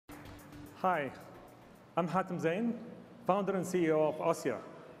Hi, I'm Hatem Zain, founder and CEO of Ossia,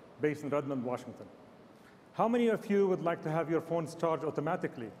 based in Redmond, Washington. How many of you would like to have your phones charged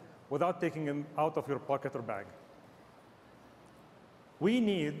automatically without taking them out of your pocket or bag? We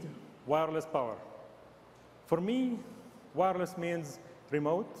need wireless power. For me, wireless means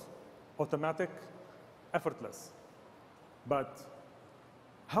remote, automatic, effortless. But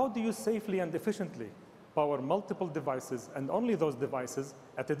how do you safely and efficiently power multiple devices and only those devices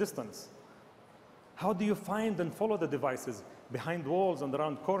at a distance? How do you find and follow the devices behind walls and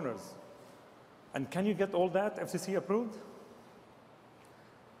around corners? And can you get all that FCC approved?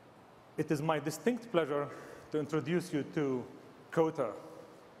 It is my distinct pleasure to introduce you to Cota,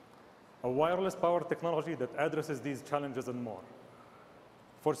 a wireless power technology that addresses these challenges and more.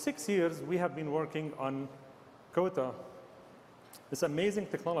 For 6 years, we have been working on Cota, this amazing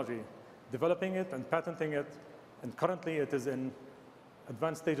technology, developing it and patenting it, and currently it is in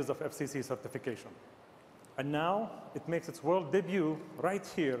advanced stages of FCC certification. And now it makes its world debut right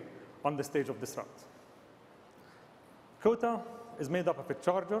here on the stage of Disrupt. Cota is made up of a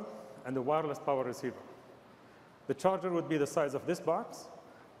charger and a wireless power receiver. The charger would be the size of this box,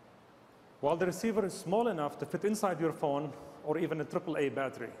 while the receiver is small enough to fit inside your phone or even a AAA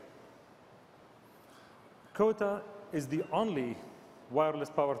battery. Cota is the only wireless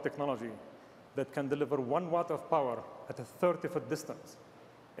power technology that can deliver 1 watt of power at a 30-foot distance,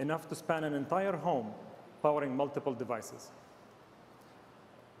 enough to span an entire home, powering multiple devices.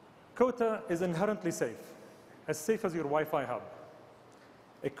 Cota is inherently safe, as safe as your Wi-Fi hub.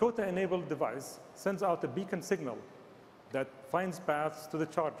 A Cota-enabled device sends out a beacon signal that finds paths to the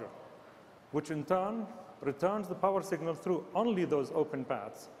charger, which in turn returns the power signal through only those open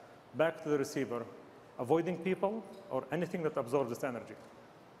paths back to the receiver, avoiding people or anything that absorbs this energy.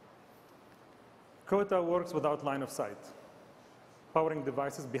 Cota works without line of sight, powering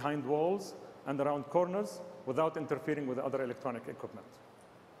devices behind walls and around corners without interfering with other electronic equipment.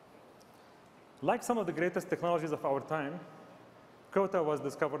 Like some of the greatest technologies of our time, Cota was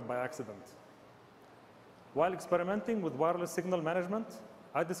discovered by accident. While experimenting with wireless signal management,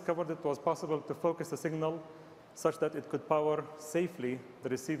 I discovered it was possible to focus the signal such that it could power safely the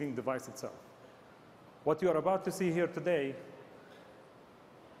receiving device itself. What you are about to see here today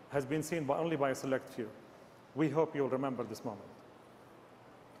has been seen only by a select few. We hope you'll remember this moment.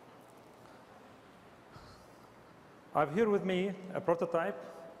 I have here with me a prototype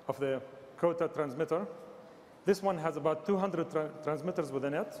of the Cota transmitter. This one has about 200 transmitters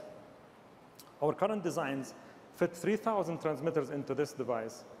within it. Our current designs fit 3,000 transmitters into this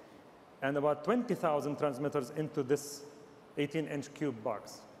device and about 20,000 transmitters into this 18-inch cube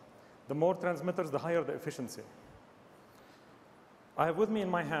box. The more transmitters, the higher the efficiency. I have with me in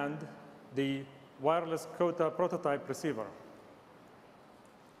my hand the wireless Cota prototype receiver.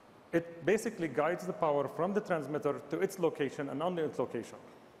 It basically guides the power from the transmitter to its location and only its location.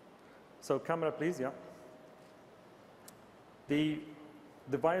 So camera, please, yeah. The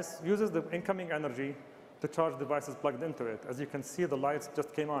device uses the incoming energy to charge devices plugged into it. As you can see, the lights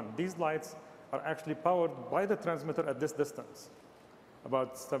just came on. These lights are actually powered by the transmitter at this distance,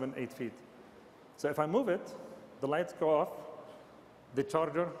 about 7, 8 feet. So if I move it, the lights go off, the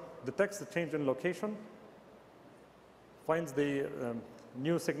charger detects the change in location, finds the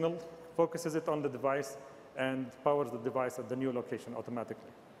new signal, focuses it on the device, and powers the device at the new location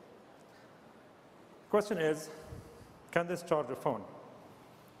automatically. The question is, can this charge a phone?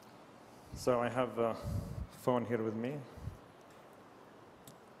 So I have a phone here with me.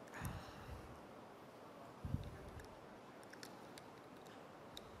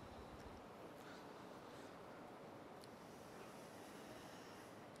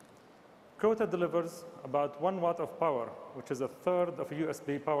 Cota delivers about 1 watt of power, which is a third of a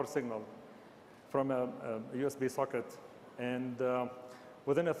USB power signal from a USB socket, and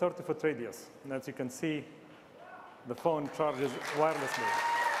within a 30-foot radius. And as you can see, the phone charges wirelessly.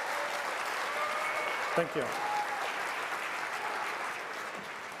 Thank you.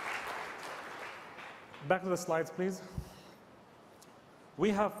 Back to the slides, please.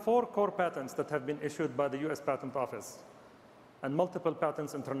 We have 4 core patents that have been issued by the US Patent Office and multiple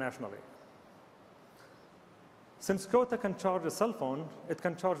patents internationally. Since Cota can charge a cell phone, it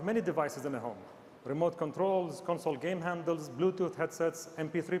can charge many devices in a home. Remote controls, console game handles, Bluetooth headsets,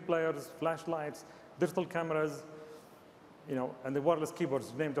 MP3 players, flashlights, digital cameras, and the wireless keyboards,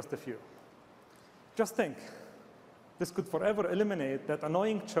 to name just a few. Just think, this could forever eliminate that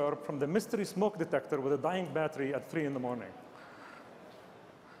annoying chirp from the mystery smoke detector with a dying battery at 3 in the morning.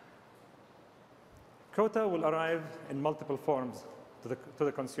 Cota will arrive in multiple forms to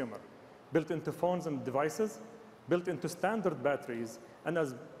the consumer, built into phones and devices, built into standard batteries, and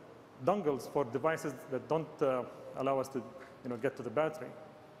as dongles for devices that don't allow us to get to the battery.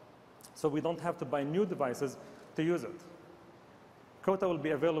 So we don't have to buy new devices to use it. Cota will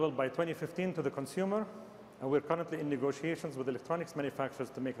be available by 2015 to the consumer, and we're currently in negotiations with electronics manufacturers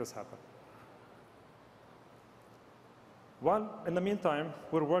to make this happen. While in the meantime,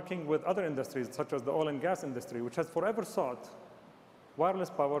 we're working with other industries, such as the oil and gas industry, which has forever sought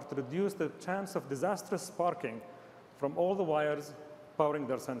wireless power to reduce the chance of disastrous sparking from all the wires powering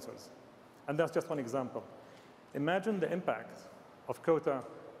their sensors. And that's just one example. Imagine the impact of Cota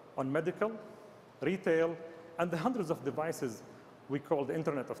on medical, retail, and the hundreds of devices we call the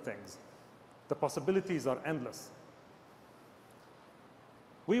Internet of Things. The possibilities are endless.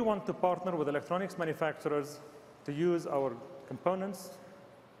 We want to partner with electronics manufacturers to use our components,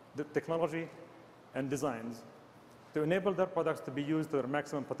 the technology, and designs to enable their products to be used to their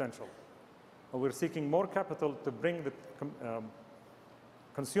maximum potential. And we're seeking more capital to bring the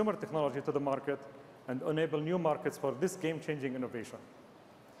consumer technology to the market and enable new markets for this game-changing innovation.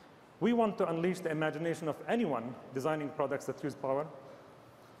 We want to unleash the imagination of anyone designing products that use power.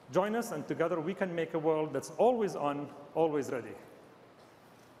 Join us, and together we can make a world that's always on, always ready.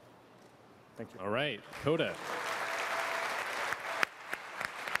 Thank you. All right, Cota.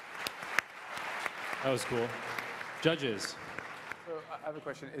 That was cool. Judges. So I have a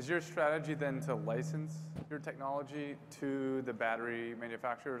question. Is your strategy then to license your technology to the battery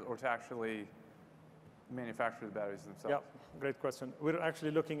manufacturers or to actually manufacture the batteries themselves? Yeah, great question. We're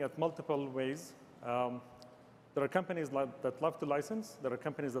actually looking at multiple ways. There are companies that love to license. There are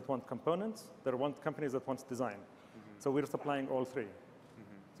companies that want components. There are companies that want design. So we're supplying all three.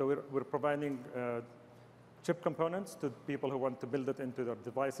 So we're providing chip components to people who want to build it into their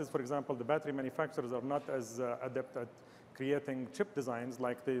devices. For example, the battery manufacturers are not as adept at creating chip designs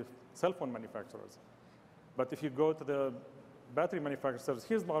like the cell phone manufacturers. But if you go to the battery manufacturers,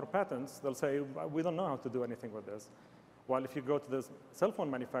 here's our patents, they'll say, we don't know how to do anything with this. While if you go to the cell phone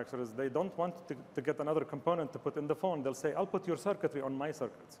manufacturers, they don't want to get another component to put in the phone. They'll say, I'll put your circuitry on my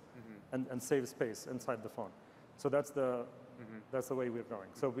circuits and save space inside the phone. So that's the way we're going.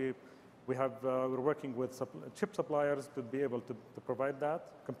 So we're working with chip suppliers to be able to provide that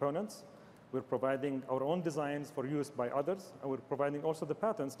components. We're providing our own designs for use by others, and we're providing also the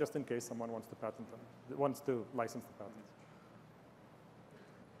patents just in case someone wants to patent them, wants to license the patents.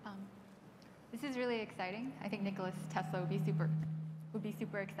 This is really exciting. I think Nicholas Tesla would be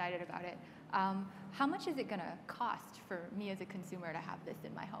super excited about it. How much is it going to cost for me as a consumer to have this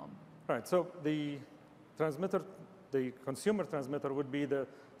in my home? Right. So the transmitter, the consumer transmitter, would be the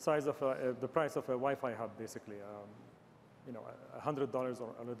size of the price of a Wi-Fi hub, basically. $100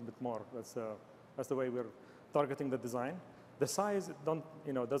 or a little bit more. That's the way we're targeting the design. The size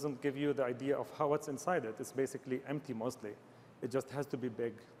doesn't give you the idea of what's inside it. It's basically empty mostly. It just has to be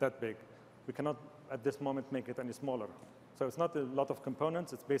big, that big. We cannot, at this moment, make it any smaller. So it's not a lot of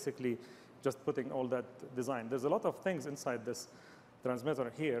components. It's basically just putting all that design. There's a lot of things inside this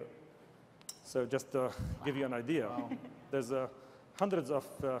transmitter here. So just to give you an idea, there's hundreds of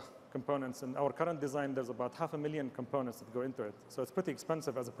components. In our current design, there's about 500,000 components that go into it. So it's pretty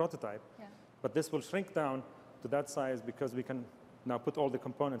expensive as a prototype. Yeah. But this will shrink down to that size because we can now put all the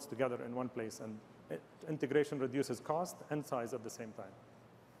components together in one place. And integration reduces cost and size at the same time.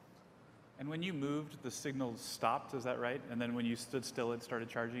 And when you moved, the signal stopped, is that right? And then when you stood still, it started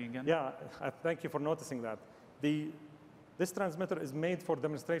charging again? Yeah, thank you for noticing that. This transmitter is made for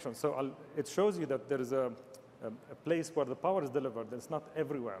demonstration. So it shows you that there is a place where the power is delivered. It's not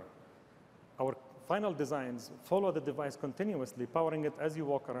everywhere. Our final designs follow the device continuously, powering it as you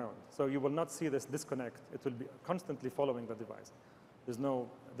walk around. So you will not see this disconnect. It will be constantly following the device. There's no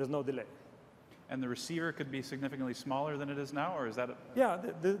delay. And the receiver could be significantly smaller than it is now, or is that? Yeah,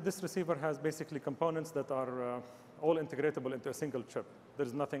 this receiver has basically components that are all integratable into a single chip.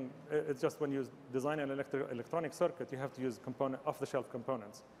 There's nothing, it's just when you design an electronic circuit, you have to use off-the-shelf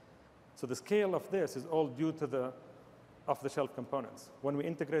components. So the scale of this is all due to the off-the-shelf components. When we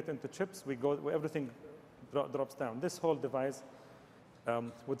integrate into chips, everything drops down. This whole device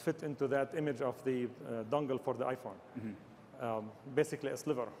would fit into that image of the dongle for the iPhone. Basically a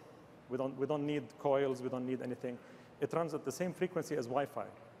sliver. We don't need coils, we don't need anything. It runs at the same frequency as Wi-Fi.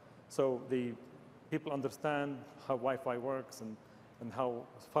 So the people understand how Wi-Fi works and how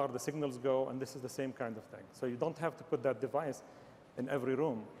far the signals go, and this is the same kind of thing. So you don't have to put that device in every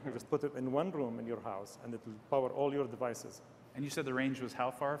room. You just put it in one room in your house, and it will power all your devices. And you said the range was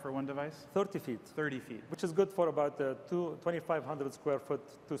how far for one device? 30 feet. 30 feet. Which is good for about a 2,500 square foot,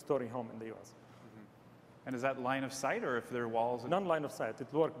 two-story home in the US. And is that line of sight, or if there are walls? Non-line of sight. It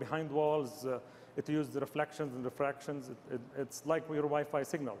will work behind walls. It uses reflections and refractions. It's like your Wi-Fi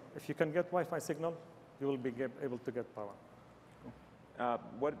signal. If you can get Wi-Fi signal, you will be able to get power.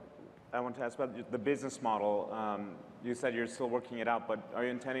 What I want to ask about the business model. You said you're still working it out, but are you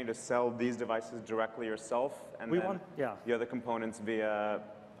intending to sell these devices directly yourself, and the other components via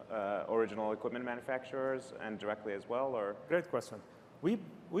original equipment manufacturers and directly as well, or? Great question. We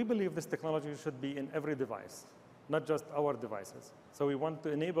believe this technology should be in every device, not just our devices. So we want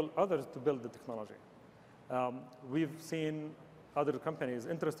to enable others to build the technology. We've seen other companies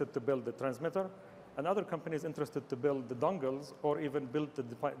interested to build the transmitter, and other companies interested to build the dongles or even build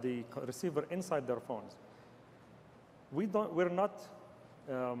the receiver inside their phones. We're not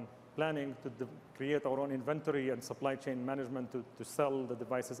planning to create our own inventory and supply chain management to sell the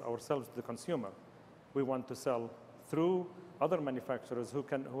devices ourselves to the consumer. We want to sell through other manufacturers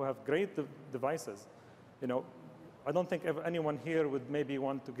who have great devices. You know, I don't think anyone here would maybe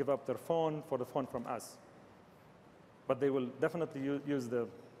want to give up their phone for the phone from us, but they will definitely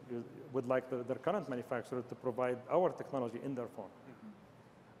would like their current manufacturer to provide our technology in their phone.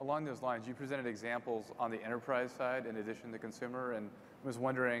 Along those lines, you presented examples on the enterprise side in addition to consumer, and was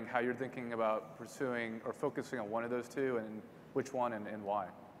wondering how you're thinking about pursuing or focusing on one of those two, and which one and why.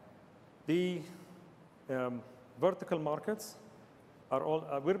 The vertical markets are all,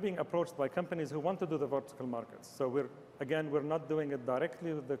 we're being approached by companies who want to do the vertical markets. So we're not doing it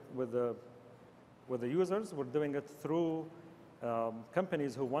directly with the users. We're doing it through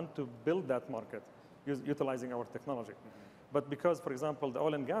companies who want to build that market utilizing our technology. But because, for example, the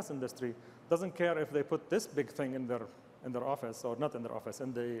oil and gas industry doesn't care if they put this big thing in their office or not in their office,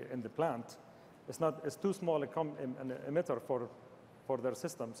 in the plant, it's too small an emitter for their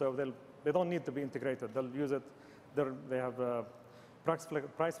system. So they don't need to be integrated. They'll use it. They have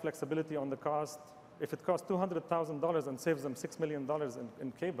price flexibility on the cost. If it costs $200,000 and saves them $6 million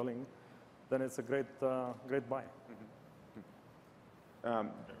in cabling, then it's a great buy.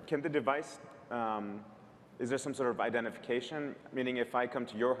 Can the device, is there some sort of identification? Meaning if I come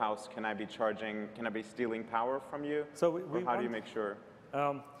to your house, can I be stealing power from you? So or how do you make sure?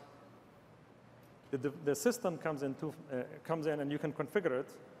 The system comes in and you can configure it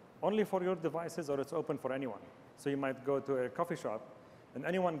only for your devices, or it's open for anyone. So you might go to a coffee shop, and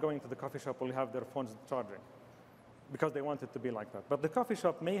anyone going to the coffee shop will have their phones charging because they want it to be like that. But the coffee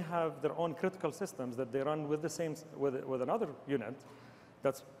shop may have their own critical systems that they run with with another unit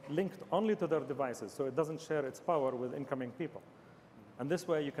that's linked only to their devices, so it doesn't share its power with incoming people. And this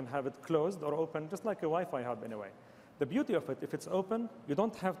way you can have it closed or open, just like a Wi-Fi hub in a way. The beauty of it, if it's open, you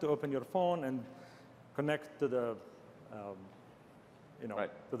don't have to open your phone and connect to the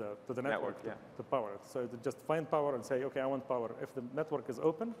to the network to power it. So you just find power and say, okay, I want power. If the network is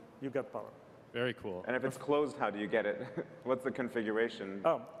open, you get power. Very cool. And if it's closed, how do you get it? What's the configuration?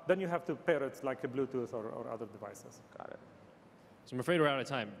 Oh, then you have to pair it like a Bluetooth or other devices. Got it. So I'm afraid we're out of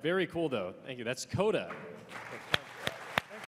time. Very cool, though. Thank you. That's Cota.